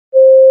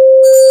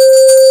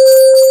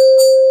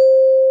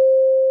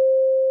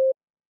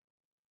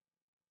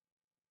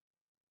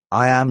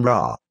I am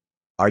Ra.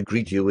 I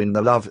greet you in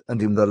the love and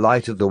in the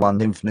light of the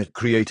one infinite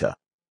Creator.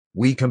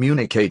 We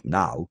communicate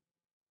now.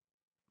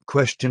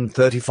 Question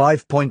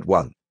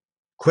 35.1.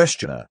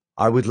 Questioner,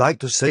 I would like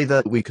to say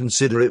that we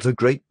consider it a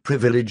great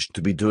privilege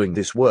to be doing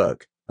this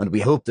work, and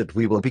we hope that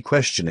we will be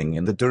questioning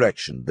in the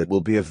direction that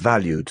will be of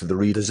value to the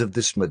readers of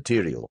this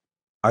material.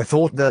 I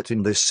thought that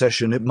in this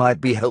session it might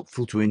be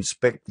helpful to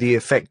inspect the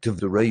effect of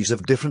the rays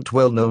of different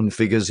well-known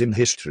figures in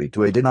history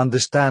to aid in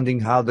understanding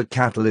how the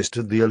catalyst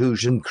of the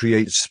illusion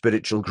creates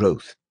spiritual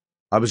growth.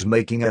 I was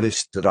making a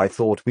list that I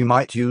thought we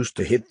might use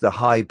to hit the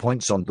high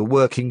points on the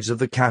workings of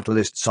the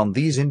catalysts on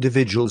these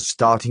individuals,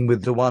 starting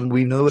with the one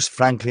we know as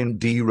Franklin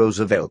D.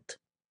 Roosevelt.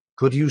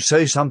 Could you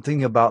say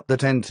something about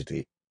that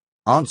entity?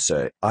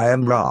 Answer, I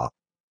am Ra.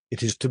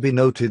 It is to be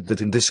noted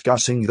that in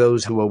discussing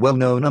those who are well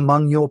known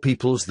among your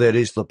peoples there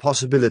is the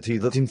possibility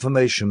that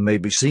information may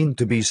be seen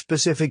to be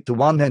specific to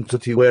one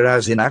entity,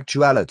 whereas in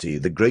actuality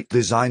the great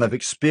design of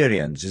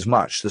experience is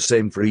much the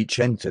same for each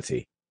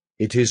entity.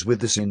 It is with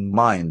this in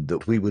mind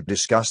that we would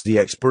discuss the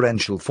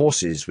experiential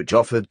forces which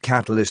offered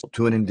catalyst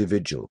to an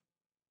individual.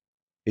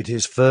 It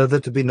is further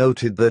to be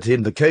noted that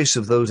in the case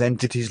of those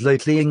entities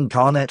lately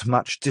incarnate,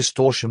 much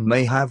distortion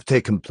may have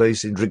taken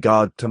place in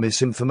regard to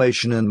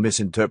misinformation and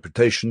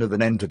misinterpretation of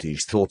an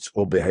entity's thoughts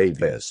or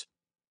behaviors.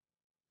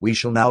 We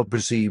shall now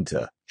proceed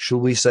to, shall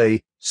we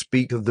say,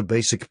 speak of the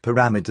basic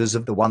parameters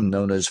of the one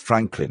known as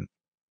Franklin.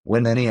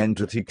 When any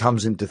entity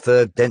comes into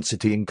third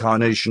density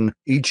incarnation,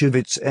 each of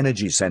its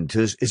energy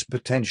centers is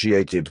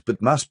potentiated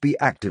but must be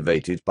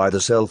activated by the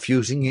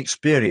self-using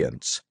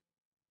experience.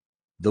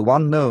 The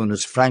one known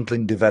as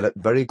Franklin developed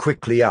very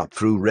quickly out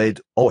through red,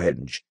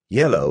 orange,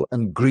 yellow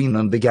and green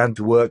and began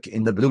to work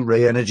in the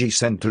blue-ray energy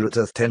center at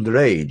a tender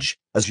age,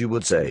 as you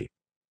would say.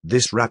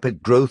 This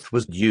rapid growth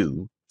was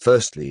due,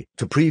 firstly,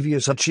 to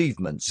previous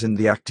achievements in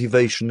the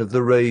activation of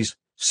the rays,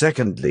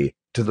 secondly,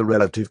 to the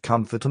relative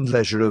comfort and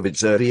leisure of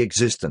its early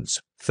existence,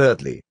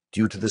 thirdly,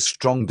 due to the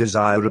strong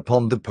desire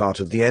upon the part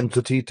of the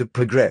entity to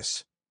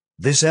progress.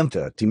 This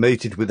entity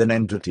mated with an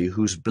entity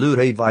whose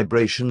blue-ray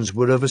vibrations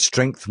were of a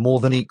strength more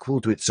than equal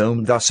to its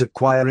own, thus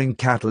acquiring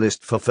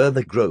catalyst for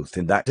further growth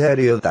in that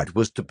area that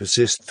was to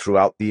persist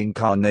throughout the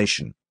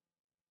incarnation.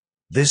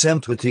 This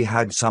entity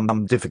had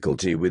some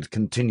difficulty with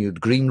continued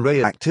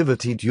green-ray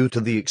activity due to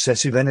the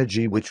excessive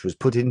energy which was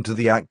put into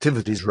the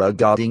activities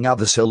regarding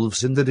other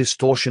selves in the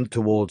distortion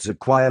towards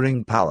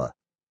acquiring power.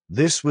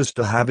 This was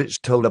to have its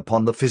toll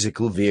upon the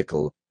physical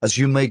vehicle, as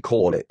you may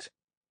call it.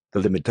 The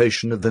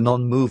limitation of the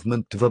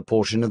non-movement of a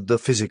portion of the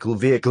physical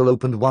vehicle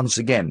opened once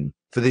again,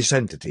 for this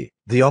entity,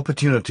 the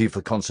opportunity for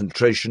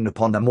concentration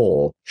upon the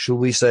more, shall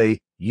we say,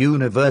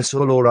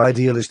 universal or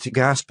idealistic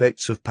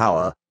aspects of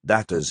power,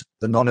 that is,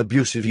 the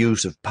non-abusive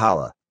use of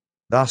power.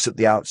 Thus at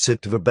the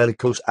outset of a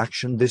bellicose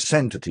action this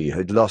entity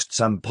had lost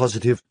some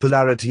positive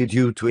polarity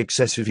due to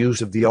excessive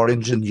use of the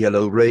orange and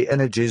yellow ray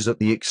energies at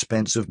the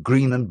expense of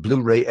green and blue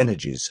ray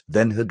energies,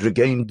 then had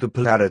regained the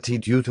polarity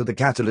due to the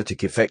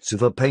catalytic effects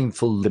of a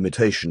painful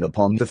limitation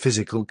upon the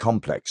physical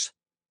complex.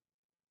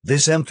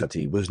 This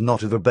entity was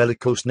not of a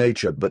bellicose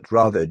nature, but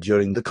rather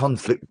during the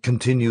conflict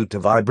continued to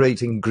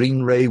vibrate in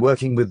green ray,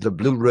 working with the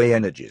blue ray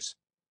energies.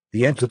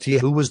 The entity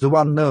who was the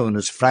one known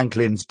as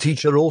Franklin's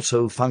teacher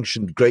also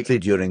functioned greatly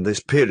during this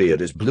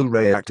period as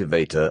blue-ray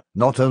activator,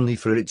 not only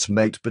for its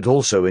mate but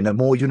also in a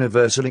more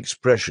universal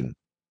expression.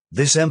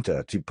 This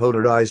entity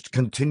polarized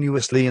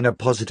continuously in a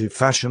positive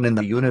fashion in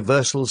the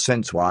universal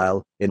sense,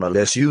 while, in a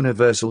less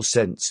universal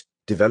sense,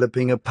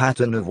 developing a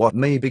pattern of what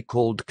may be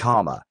called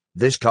karma,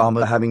 this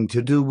karma having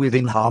to do with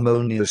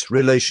inharmonious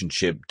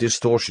relationship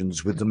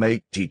distortions with the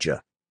mate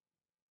teacher.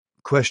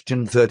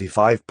 Question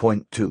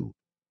 35.2.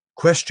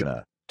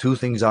 Questioner, two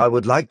things I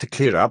would like to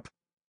clear up.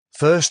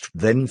 First,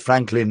 then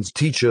Franklin's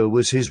teacher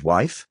was his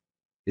wife?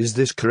 Is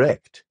this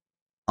correct?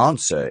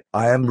 Answer,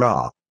 I am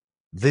Ra.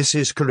 This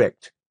is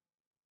correct.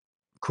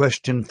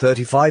 Question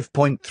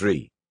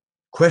 35.3.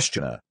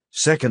 Questioner,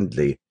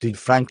 secondly, did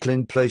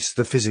Franklin place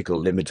the physical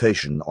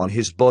limitation on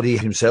his body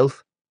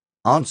himself?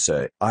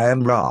 Answer, I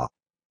am Ra.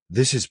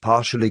 This is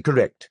partially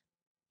correct.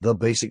 The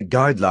basic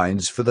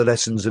guidelines for the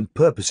lessons and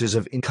purposes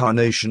of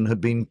incarnation had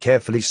been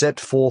carefully set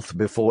forth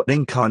before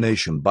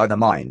incarnation by the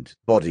mind,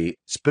 body,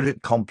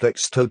 spirit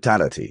complex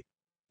totality.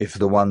 If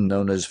the one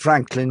known as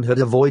Franklin had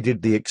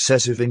avoided the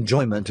excessive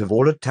enjoyment of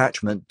or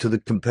attachment to the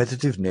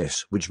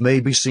competitiveness which may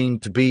be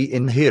seen to be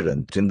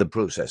inherent in the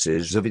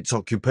processes of its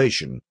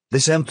occupation,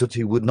 this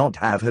entity would not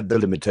have had the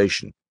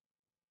limitation.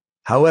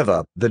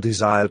 However, the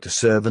desire to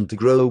serve and to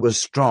grow was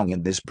strong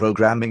in this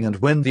programming, and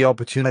when the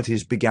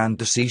opportunities began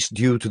to cease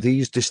due to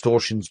these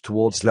distortions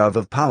towards love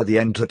of power, the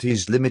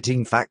entity's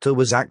limiting factor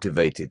was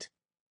activated.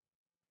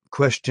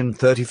 Question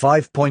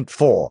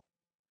 35.4.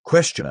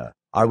 Questioner,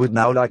 I would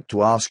now like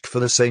to ask for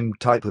the same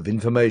type of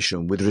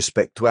information with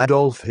respect to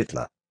Adolf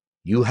Hitler.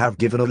 You have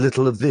given a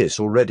little of this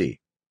already.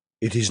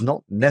 It is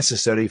not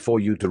necessary for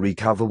you to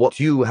recover what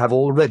you have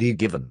already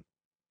given.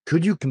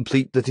 Could you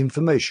complete that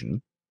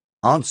information?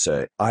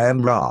 Answer, I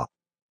am Ra.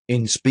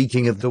 In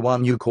speaking of the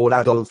one you call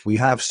Adolf, we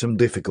have some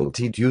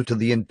difficulty due to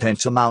the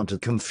intense amount of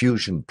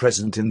confusion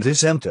present in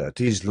this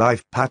entity's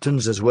life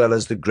patterns, as well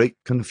as the great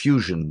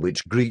confusion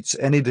which greets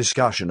any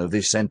discussion of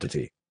this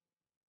entity.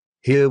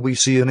 Here we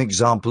see an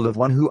example of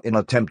one who, in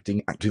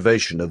attempting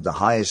activation of the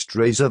highest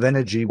rays of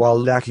energy while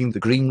lacking the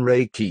green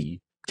ray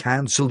key,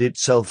 cancelled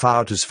itself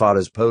out as far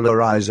as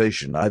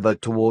polarization, either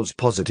towards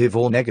positive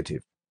or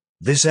negative.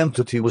 This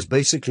entity was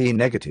basically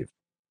negative.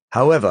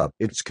 However,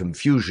 its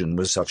confusion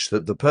was such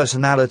that the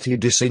personality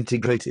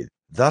disintegrated,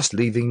 thus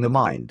leaving the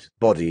mind,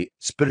 body,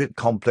 spirit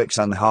complex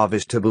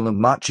unharvestable and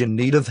much in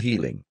need of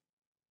healing.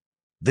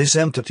 This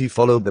entity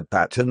followed the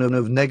pattern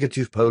of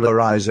negative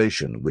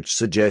polarization, which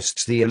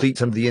suggests the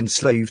elite and the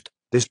enslaved,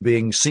 this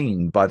being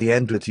seen by the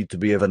entity to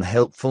be of an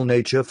helpful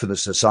nature for the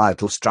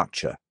societal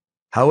structure.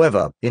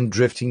 However, in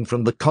drifting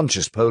from the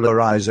conscious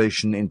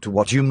polarization into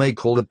what you may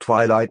call a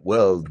twilight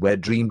world where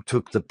dream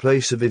took the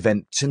place of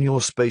events in your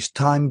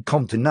space-time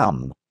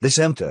continuum, this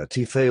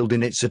entity failed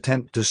in its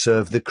attempt to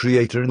serve the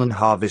Creator in an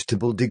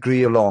unharvestable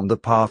degree along the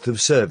path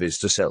of service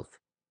to self.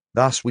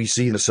 Thus we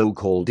see the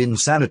so-called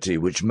insanity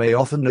which may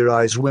often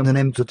arise when an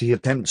entity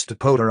attempts to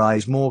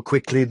polarize more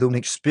quickly than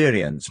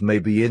experience may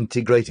be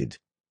integrated.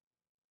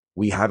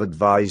 We have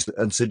advised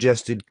and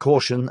suggested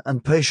caution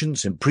and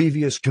patience in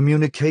previous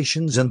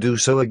communications, and do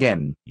so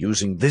again,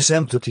 using this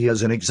entity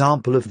as an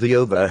example of the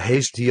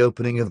over-hasty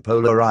opening of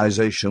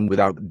polarization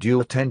without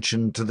due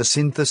attention to the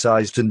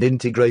synthesized and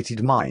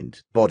integrated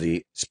mind,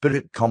 body,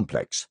 spirit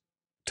complex.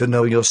 To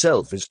know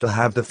yourself is to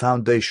have the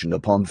foundation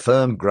upon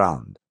firm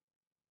ground.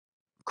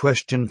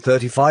 Question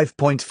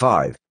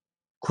 35.5.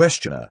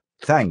 Questioner: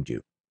 thank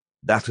you.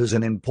 That is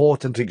an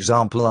important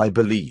example, I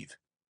believe.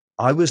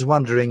 I was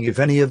wondering if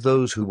any of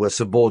those who were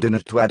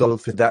subordinate to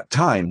Adolf at that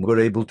time were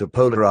able to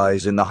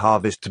polarize in the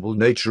harvestable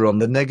nature on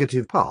the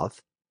negative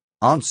path?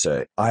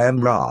 Answer: I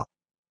am Ra.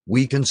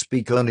 We can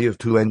speak only of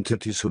two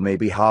entities who may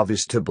be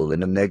harvestable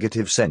in a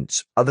negative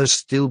sense, others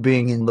still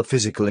being in the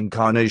physical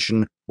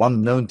incarnation,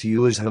 one known to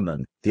you as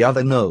Haman, the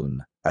other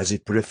known, as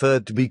it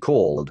preferred to be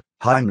called,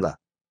 Himmler.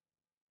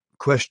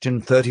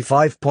 Question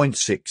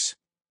 35.6.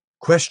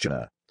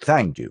 Questioner: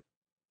 thank you.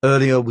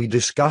 Earlier we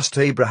discussed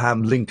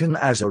Abraham Lincoln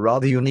as a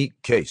rather unique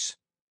case.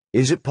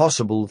 Is it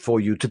possible for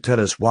you to tell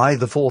us why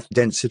the fourth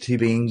density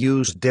being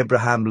used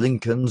Abraham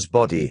Lincoln's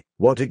body,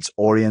 what its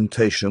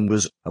orientation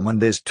was, and when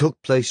this took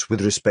place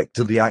with respect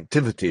to the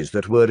activities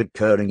that were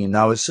occurring in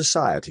our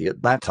society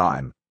at that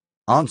time?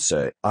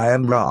 Answer: I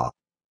am Ra.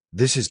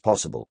 This is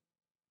possible.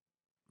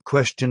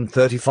 Question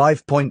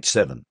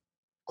 35.7.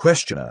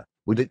 Questioner: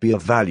 would it be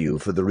of value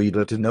for the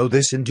reader to know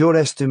this in your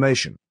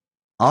estimation?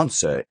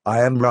 Answer: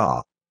 I am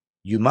Ra.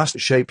 You must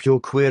shape your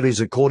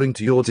queries according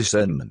to your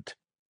discernment.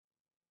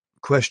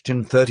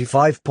 Question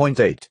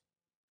 35.8.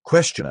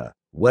 Questioner: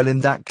 well,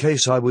 in that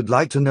case I would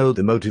like to know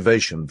the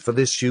motivation for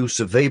this use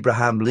of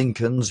Abraham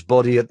Lincoln's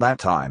body at that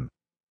time.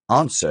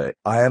 Answer: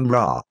 I am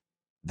Ra.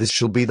 This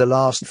shall be the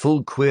last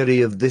full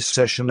query of this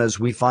session, as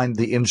we find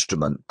the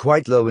instrument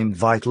quite low in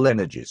vital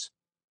energies.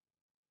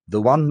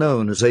 The one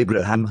known as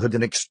Abraham had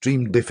an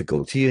extreme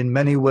difficulty in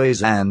many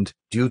ways and,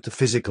 due to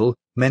physical,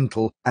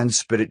 mental, and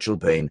spiritual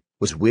pain,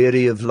 was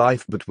weary of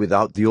life but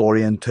without the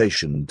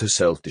orientation to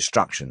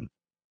self-destruction.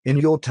 In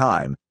your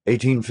time,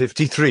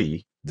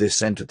 1853,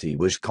 this entity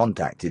was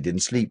contacted in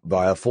sleep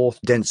by a fourth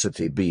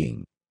density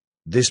being.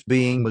 This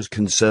being was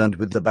concerned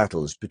with the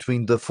battles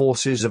between the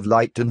forces of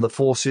light and the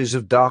forces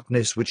of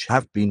darkness which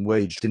have been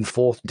waged in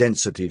fourth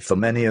density for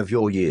many of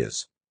your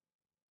years.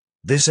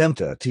 This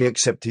entity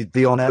accepted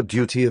the honored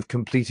duty of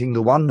completing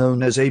the one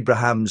known as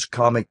Abraham's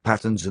karmic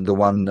patterns, and the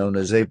one known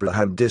as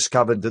Abraham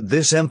discovered that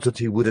this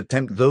entity would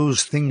attempt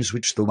those things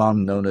which the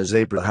one known as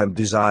Abraham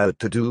desired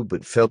to do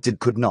but felt it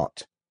could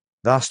not.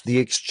 Thus the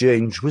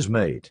exchange was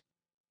made.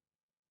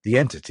 The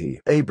entity,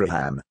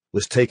 Abraham,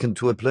 was taken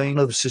to a plane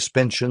of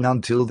suspension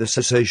until the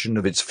cessation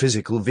of its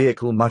physical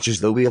vehicle, much as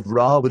though we of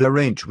Ra would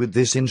arrange with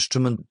this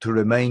instrument to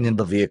remain in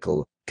the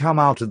vehicle, come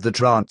out of the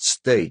trance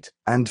state,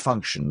 and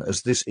function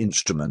as this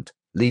instrument,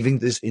 leaving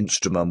this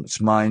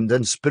instrument's mind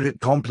and spirit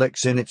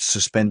complex in its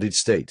suspended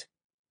state.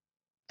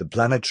 The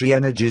planetary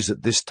energies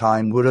at this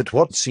time were at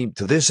what seemed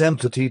to this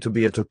entity to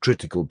be at a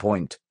critical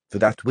point, for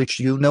that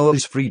which you know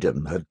as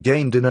freedom had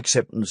gained in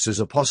acceptance as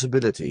a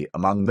possibility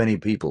among many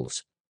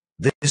peoples.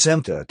 This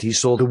entity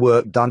saw the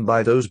work done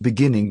by those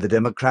beginning the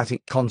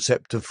democratic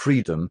concept of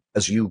freedom,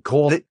 as you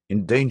call it,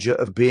 in danger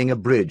of being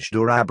abridged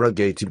or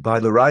abrogated by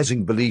the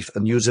rising belief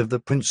and use of the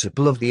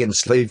principle of the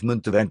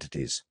enslavement of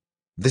entities.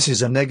 This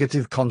is a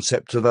negative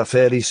concept of a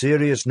fairly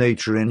serious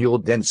nature in your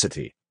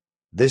density.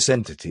 This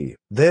entity,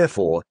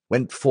 therefore,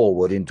 went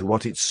forward into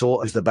what it saw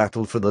as the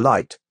battle for the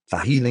light, for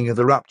healing of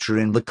the rupture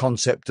in the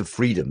concept of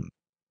freedom.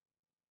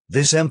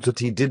 This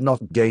entity did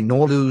not gain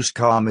or lose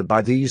karma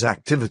by these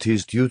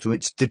activities due to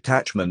its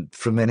detachment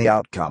from any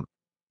outcome.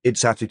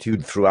 Its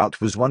attitude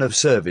throughout was one of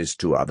service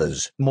to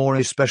others, more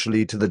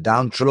especially to the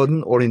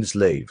downtrodden or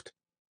enslaved.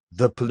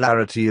 The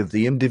polarity of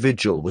the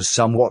individual was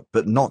somewhat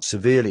but not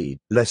severely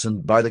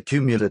lessened by the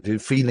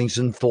cumulative feelings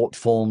and thought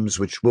forms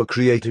which were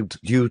created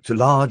due to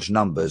large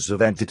numbers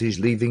of entities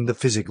leaving the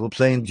physical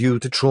plane due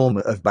to trauma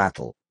of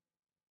battle.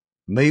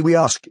 May we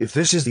ask if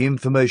this is the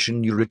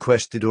information you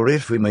requested or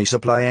if we may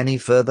supply any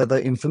further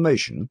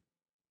information?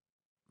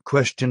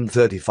 Question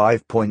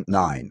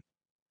 35.9.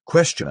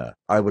 Questioner,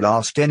 I will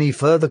ask any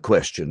further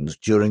questions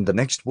during the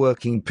next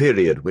working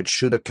period, which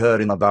should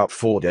occur in about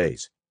 4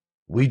 days.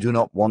 We do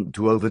not want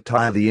to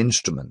overtire the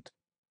instrument.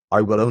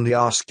 I will only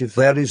ask if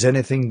there is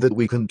anything that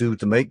we can do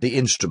to make the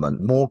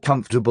instrument more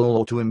comfortable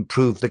or to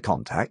improve the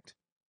contact.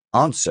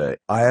 Answer,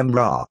 I am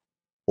Ra.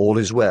 All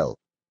is well.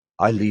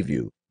 I leave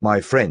you,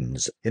 my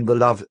friends, in the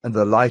love and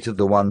the light of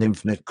the one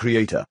infinite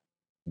Creator.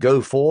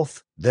 Go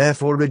forth,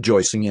 therefore,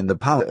 rejoicing in the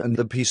power and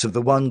the peace of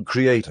the one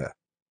Creator.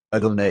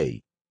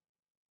 Adonai.